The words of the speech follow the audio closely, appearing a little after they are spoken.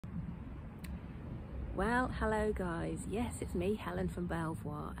Well, hello guys. Yes, it's me, Helen from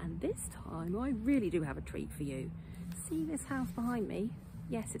Belvoir, and this time I really do have a treat for you. See this house behind me?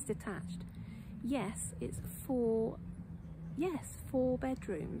 Yes, it's detached. Yes, it's four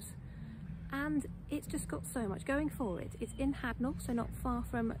bedrooms, and it's just got so much going for it. It's in Hadnall, so not far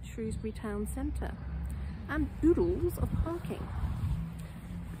from Shrewsbury town centre, and oodles of parking,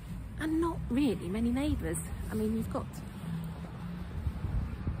 and not really many neighbours. I mean, you've got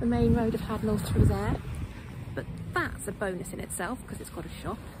the main road of Hadnall through there, but that's a bonus in itself because it's got a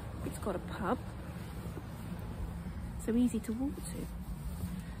shop, it's got a pub, so easy to walk to.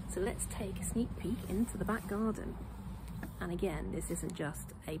 So let's take a sneak peek into the back garden. And again, this isn't just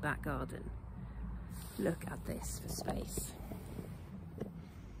a back garden. Look at this for space.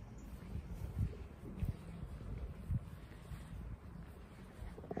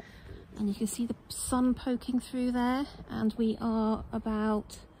 And you can see the sun poking through there, and we are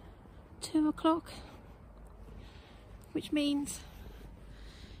about 2 o'clock, which means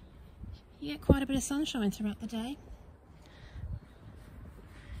you get quite a bit of sunshine throughout the day.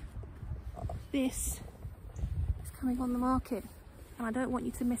 This is coming on the market, and I don't want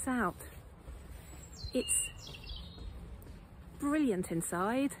you to miss out. It's brilliant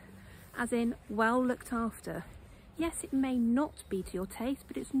inside, as in well looked after. Yes, it may not be to your taste,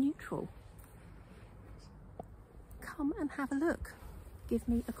 but it's neutral. Come and have a look. Give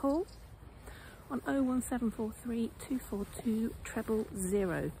me a call on 01743 242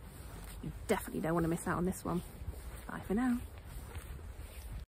 000. You definitely don't want to miss out on this one. Bye for now.